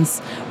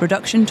emissions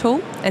reduction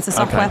tool. It's a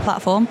software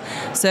platform.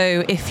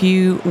 So if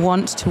you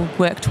want to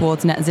work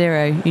towards net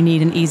zero, you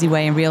need an easy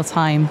way in real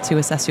time to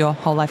assess your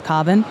whole life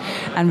carbon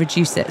and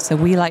reduce it. So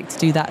we like to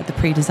do that at the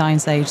pre-design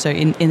stage, so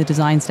in the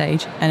design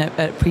stage and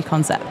at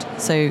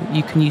pre-concept. So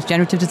you can use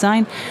generative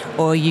design,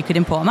 or you could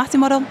import a mapping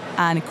model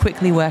and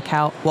quickly work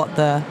out what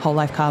the whole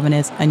life carbon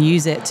is and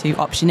use it to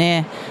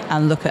optioneer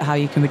and look at how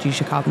you can reduce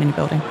your carbon in your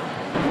building.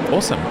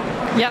 Awesome.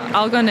 Yeah,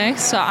 I'll go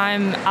next. So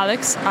I'm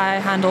Alex. I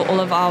handle all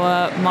of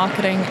our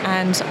marketing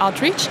and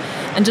outreach.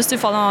 And just to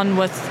follow on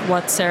with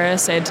what Sarah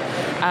said,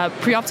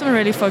 Preoptima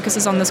really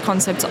focuses on this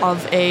concept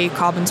of a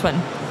carbon twin.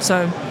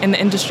 So in the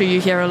industry,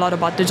 you hear a lot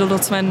about digital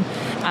twin.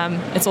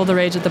 It's all the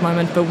rage at the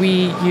moment, but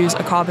we use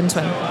a carbon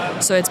twin.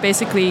 So it's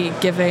basically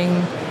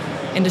giving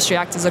industry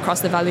actors across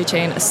the value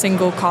chain a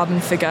single carbon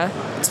figure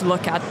to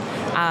look at,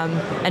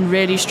 and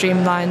really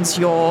streamlines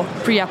your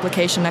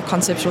pre-application at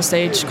conceptual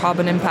stage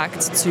carbon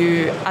impact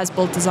to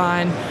as-built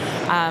design,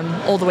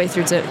 all the way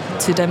through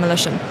to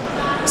demolition.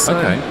 So,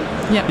 okay.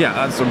 Yeah,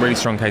 that's a really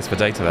strong case for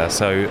data there.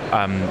 So,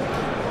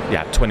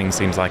 twinning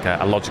seems like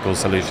a logical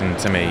solution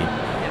to me.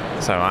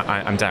 So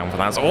I'm down for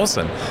that. That's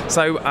awesome.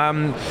 So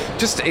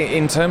just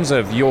in terms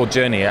of your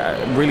journey,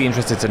 really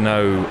interested to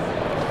know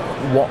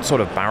what sort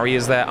of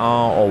barriers there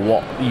are, or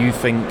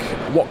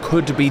what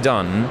could be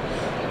done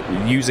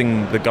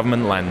using the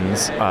government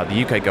lens,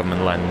 the UK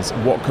government lens.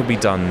 What could be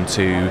done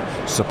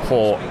to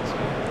support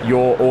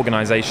your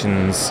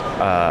organisation's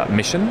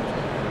mission?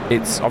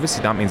 It's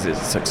obviously, that means it's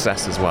a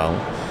success as well,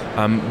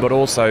 but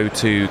also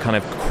to kind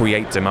of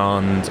create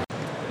demand.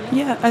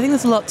 Yeah, I think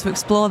there's a lot to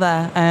explore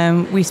there.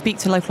 We speak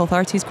to local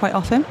authorities quite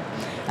often.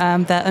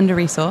 They're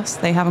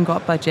under-resourced, they haven't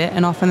got budget,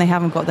 and often they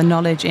haven't got the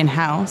knowledge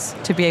in-house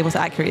to be able to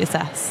accurately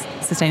assess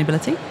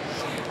sustainability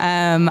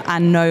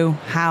and know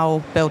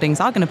how buildings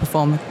are going to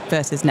perform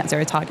versus net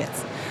zero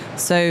targets.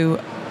 So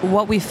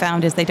what we've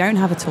found is they don't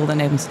have a tool that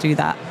enables them to do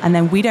that, and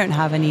then we don't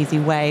have an easy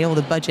way or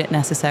the budget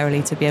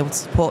necessarily to be able to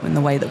support them in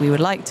the way that we would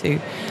like to.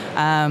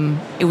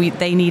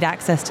 They need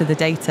access to the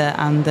data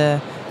and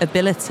the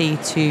ability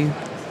to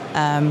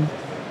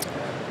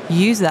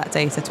use that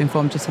data to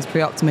inform, just as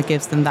Preoptima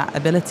gives them that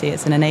ability.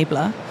 It's an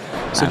enabler.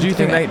 So do you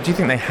think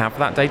they have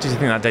that data? Do you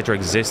think that data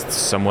exists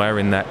somewhere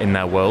in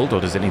their world,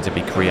 or does it need to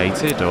be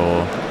created?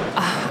 Or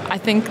I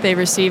think they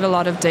receive a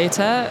lot of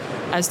data.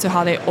 As to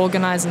how they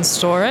organize and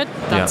store it,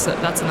 that's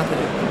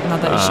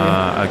another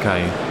issue.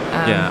 Okay.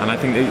 And I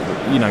think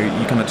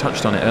you kind of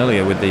touched on it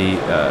earlier with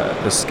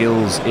the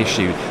skills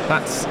issue.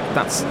 That's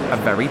a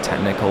very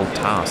technical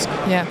task.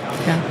 Yeah.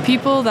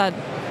 People that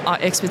are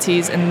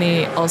expertise in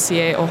the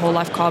LCA or whole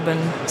life carbon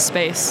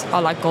space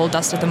are like gold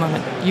dust at the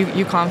moment.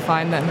 You can't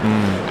find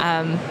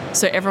them.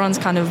 So everyone's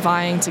kind of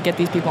vying to get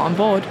these people on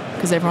board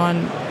because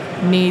everyone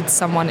needs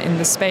someone in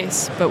the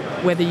space, but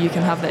whether you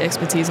can have the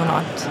expertise or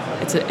not,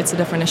 it's a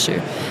different issue.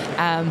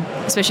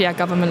 Especially at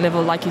government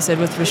level, like you said,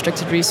 with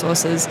restricted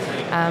resources,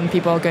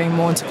 people are going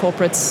more into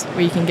corporates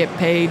where you can get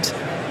paid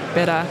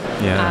better.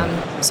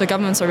 So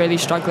governments are really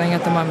struggling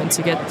at the moment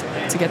to get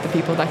the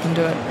people that can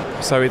do it.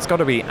 So it's got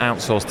to be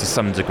outsourced to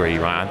some degree,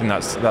 right? I think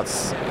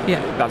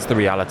that's the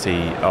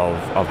reality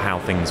of how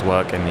things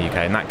work in the UK,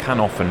 and that can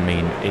often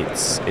mean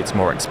it's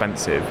more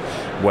expensive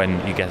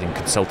when you're getting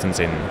consultants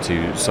in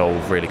to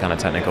solve really kind of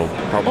technical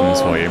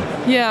problems for you.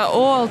 Yeah,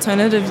 or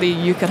alternatively,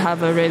 you could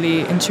have a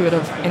really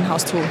intuitive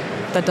in-house tool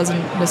that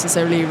doesn't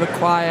necessarily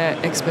require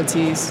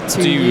expertise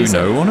to use it. Do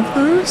you know one of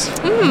those?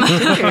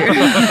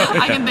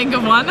 I can think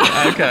of one.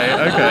 Okay.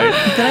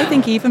 But I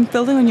think even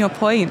building on your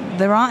point,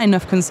 there aren't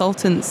enough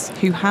consultants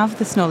who have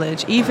this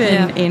knowledge.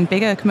 Even in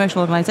bigger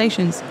commercial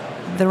organisations,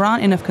 there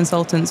aren't enough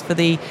consultants for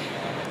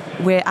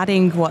we're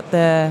adding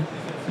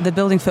the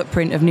building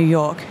footprint of New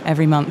York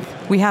every month.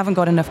 We haven't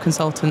got enough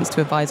consultants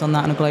to advise on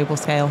that on a global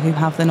scale who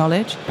have the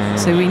knowledge.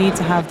 So we need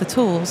to have the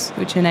tools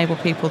which enable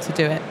people to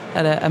do it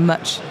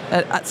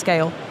at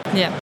scale.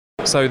 Yeah.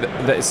 So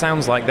it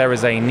sounds like there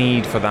is a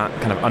need for that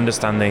kind of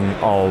understanding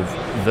of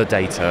the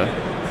data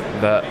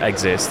that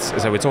exists.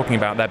 So we're talking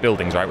about their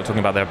buildings, right? We're talking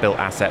about their built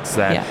assets.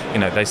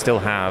 They still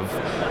have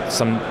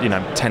some,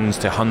 tens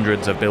to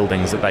hundreds of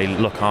buildings that they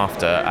look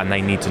after, and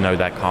they need to know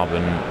their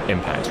carbon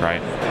impact,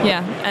 right?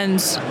 Yeah,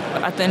 and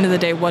at the end of the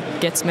day, what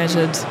gets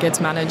measured gets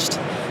managed.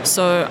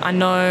 So I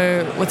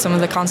know with some of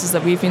the councils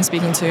that we've been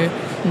speaking to,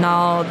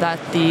 now that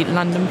the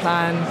London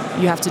plan,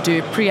 you have to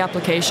do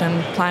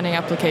pre-application, planning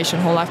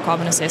application, whole life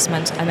carbon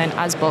assessment, and then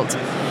as-built.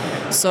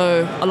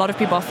 So a lot of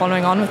people are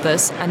following on with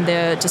this, and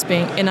they're just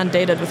being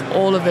inundated with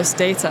all of this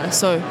data.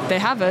 So they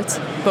have it,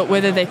 but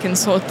whether they can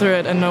sort through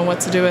it and know what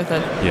to do with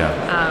it.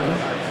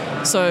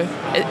 So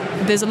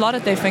there's a lot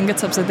at their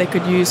fingertips that they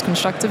could use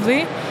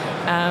constructively.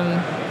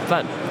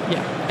 But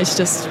yeah, it's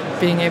just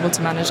being able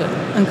to manage it.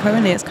 And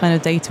currently it's kind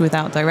of data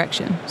without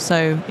direction.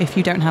 So if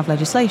you don't have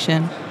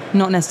legislation,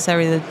 not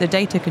necessarily the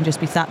data can just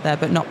be sat there,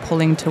 but not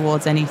pulling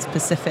towards any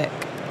specific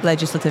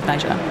legislative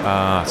measure.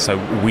 So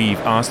we've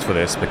asked for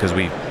this because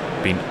we've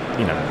been,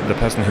 the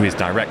person who is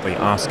directly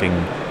asking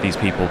these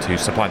people to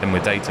supply them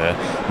with data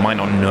might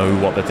not know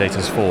what the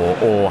data's for,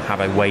 or have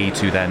a way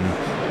to then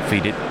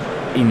feed it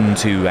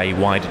into a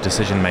wider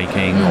decision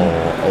making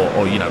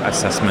or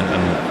assessment.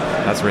 And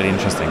that's really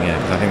interesting,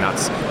 because I think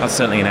that's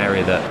certainly an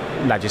area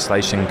that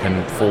legislation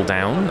can fall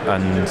down,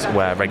 and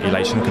where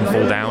regulation can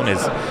fall down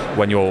is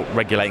when you're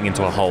regulating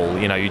into a hole.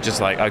 You're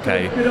just like,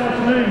 okay,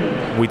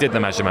 we did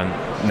the measurement,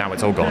 now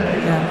it's all gone.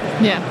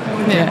 Yeah,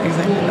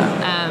 exactly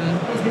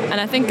that.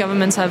 And I think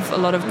governments have a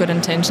lot of good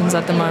intentions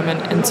at the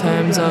moment in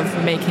terms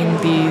of making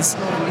this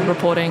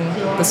reporting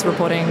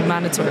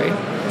mandatory,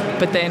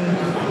 but then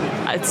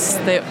it's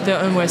their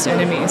own worst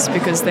enemies,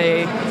 because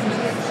they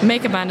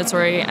make it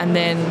mandatory and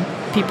then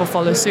people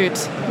follow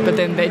suit, but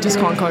then they just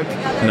can't cope.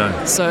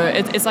 No. So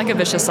it's like a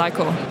vicious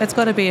cycle. It's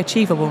got to be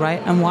achievable,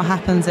 right? And what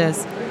happens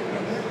is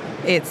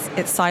it's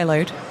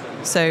siloed.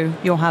 So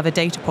you'll have a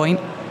data point,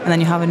 and then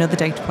you have another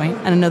data point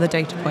and another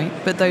data point,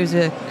 but those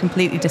are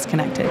completely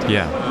disconnected.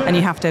 Yeah. And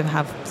you have to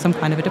have some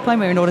kind of a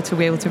diploma in order to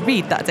be able to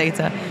read that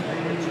data.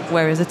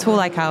 Whereas a tool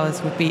like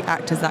ours would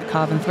act as that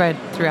carbon thread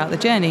throughout the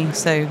journey.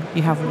 So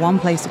you have one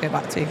place to go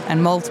back to,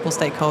 and multiple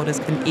stakeholders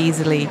can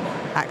easily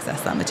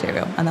access that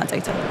material and that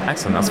data.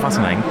 Excellent, that's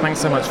fascinating. Thanks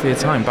so much for your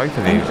time, both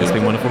of you. It's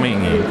been wonderful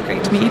meeting you.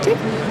 Great to meet you too.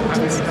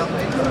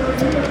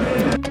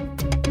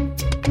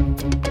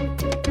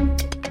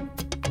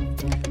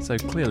 So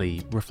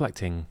clearly,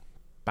 reflecting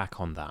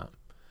back on that,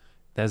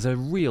 there's a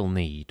real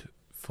need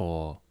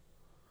for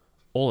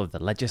all of the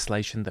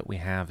legislation that we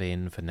have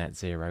in for net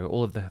zero,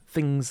 all of the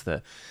things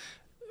that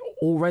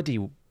already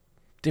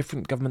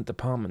different government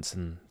departments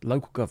and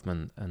local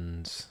government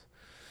and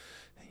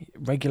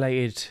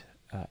regulated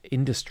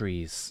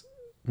industries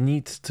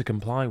need to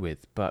comply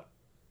with. But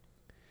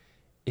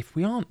if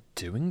we aren't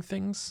doing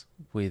things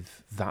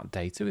with that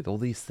data, with all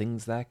these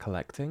things they're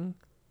collecting,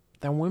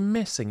 then we're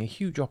missing a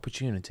huge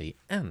opportunity,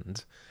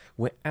 and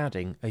we're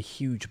adding a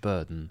huge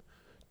burden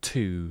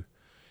to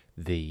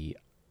the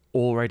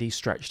already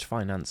stretched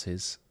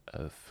finances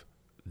of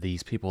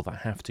these people that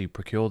have to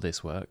procure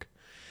this work,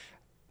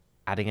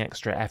 adding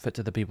extra effort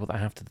to the people that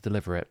have to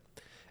deliver it.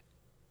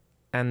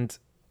 And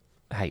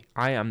hey,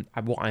 I'm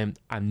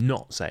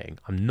not saying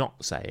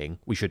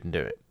we shouldn't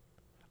do it.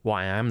 What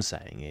I am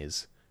saying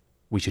is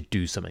we should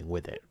do something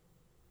with it.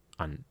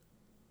 And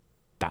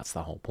that's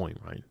the whole point,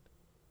 right?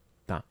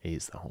 That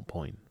is the whole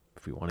point.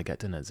 If we want to get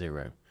to net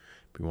zero,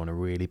 if we want to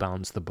really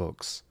balance the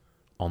books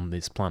on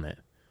this planet,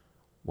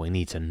 we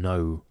need to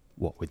know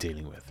what we're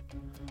dealing with.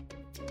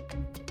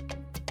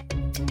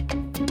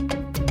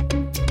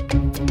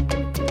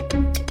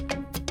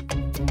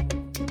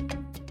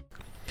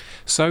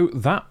 So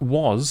that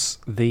was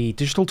the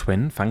Digital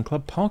Twin Fan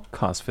Club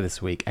podcast for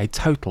this week. A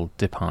total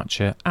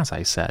departure, as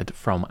I said,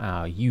 from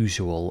our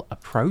usual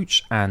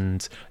approach,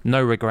 and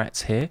no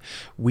regrets here.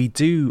 We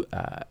do,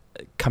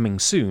 coming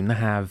soon,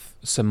 have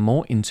some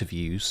more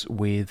interviews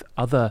with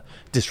other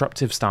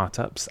disruptive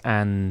startups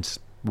and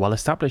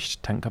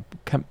well-established tech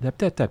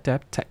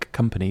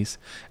companies,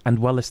 and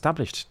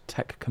well-established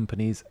tech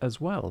companies as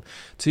well,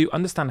 to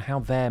understand how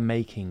they're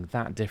making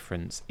that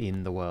difference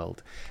in the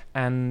world.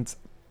 And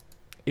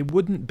it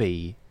wouldn't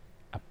be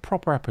a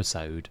proper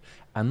episode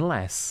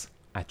unless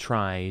I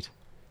tried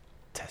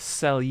to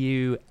sell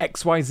you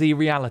XYZ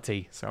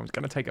Reality. So I'm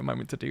going to take a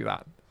moment to do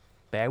that.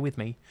 Bear with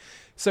me.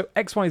 So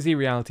XYZ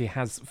Reality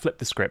has flipped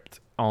the script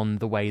on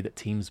the way that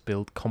teams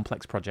build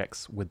complex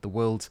projects with the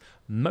world's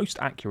most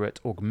accurate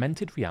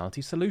augmented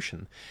reality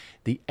solution,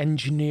 the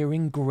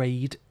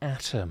engineering-grade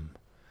Atom.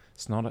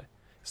 It's not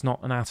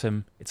an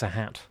atom, it's a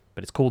hat,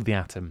 but it's called the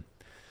Atom.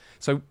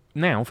 So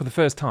now, for the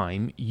first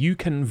time, you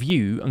can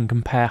view and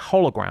compare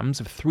holograms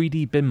of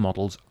 3D BIM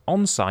models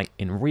on site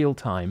in real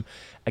time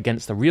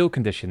against the real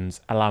conditions,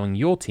 allowing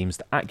your teams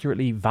to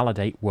accurately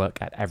validate work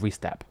at every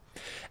step.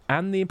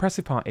 And the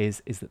impressive part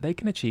is that they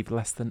can achieve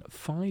less than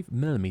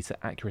 5mm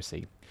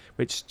accuracy,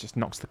 which just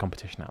knocks the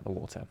competition out of the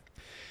water.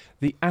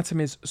 The Atom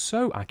is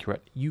so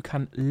accurate, you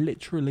can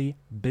literally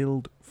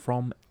build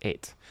from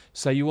it.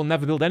 So you will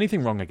never build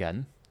anything wrong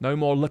again. No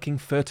more looking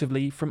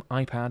furtively from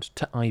iPad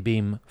to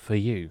iBeam for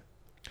you.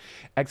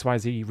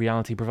 XYZ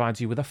Reality provides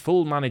you with a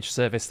full managed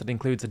service that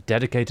includes a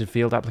dedicated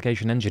field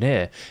application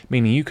engineer,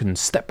 meaning you can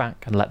step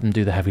back and let them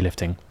do the heavy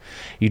lifting.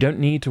 You don't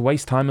need to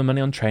waste time and money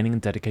on training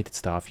and dedicated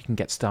staff. You can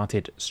get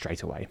started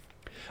straight away.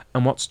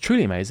 And what's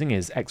truly amazing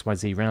is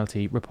XYZ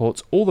Reality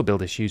reports all the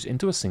build issues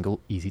into a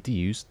single,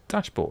 easy-to-use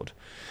dashboard.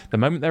 The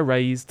moment they're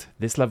raised,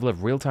 this level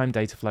of real-time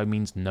data flow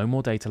means no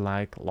more data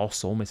lag,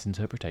 loss or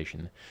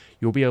misinterpretation.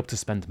 You'll be able to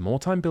spend more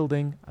time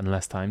building and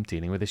less time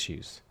dealing with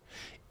issues.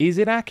 Is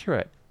it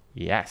accurate?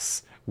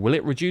 Yes. Will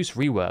it reduce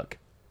rework?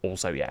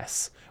 Also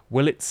yes.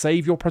 Will it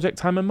save your project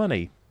time and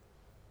money?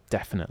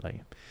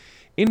 Definitely.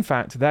 In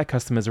fact, their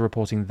customers are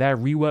reporting their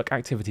rework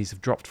activities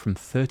have dropped from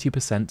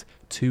 30%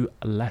 to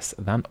less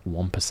than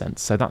 1%.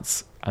 So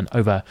that's an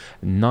over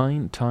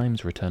 9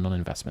 times return on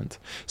investment.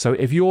 So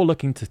if you're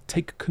looking to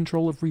take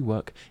control of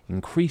rework,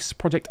 increase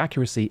project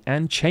accuracy,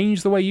 and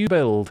change the way you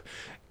build,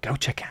 go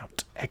check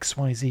out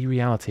XYZ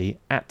Reality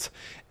at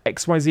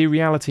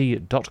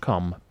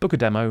xyzreality.com. Book a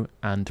demo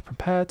and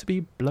prepare to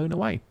be blown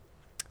away.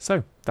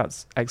 So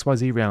that's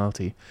XYZ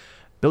Reality.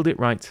 Build it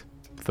right,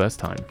 first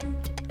time.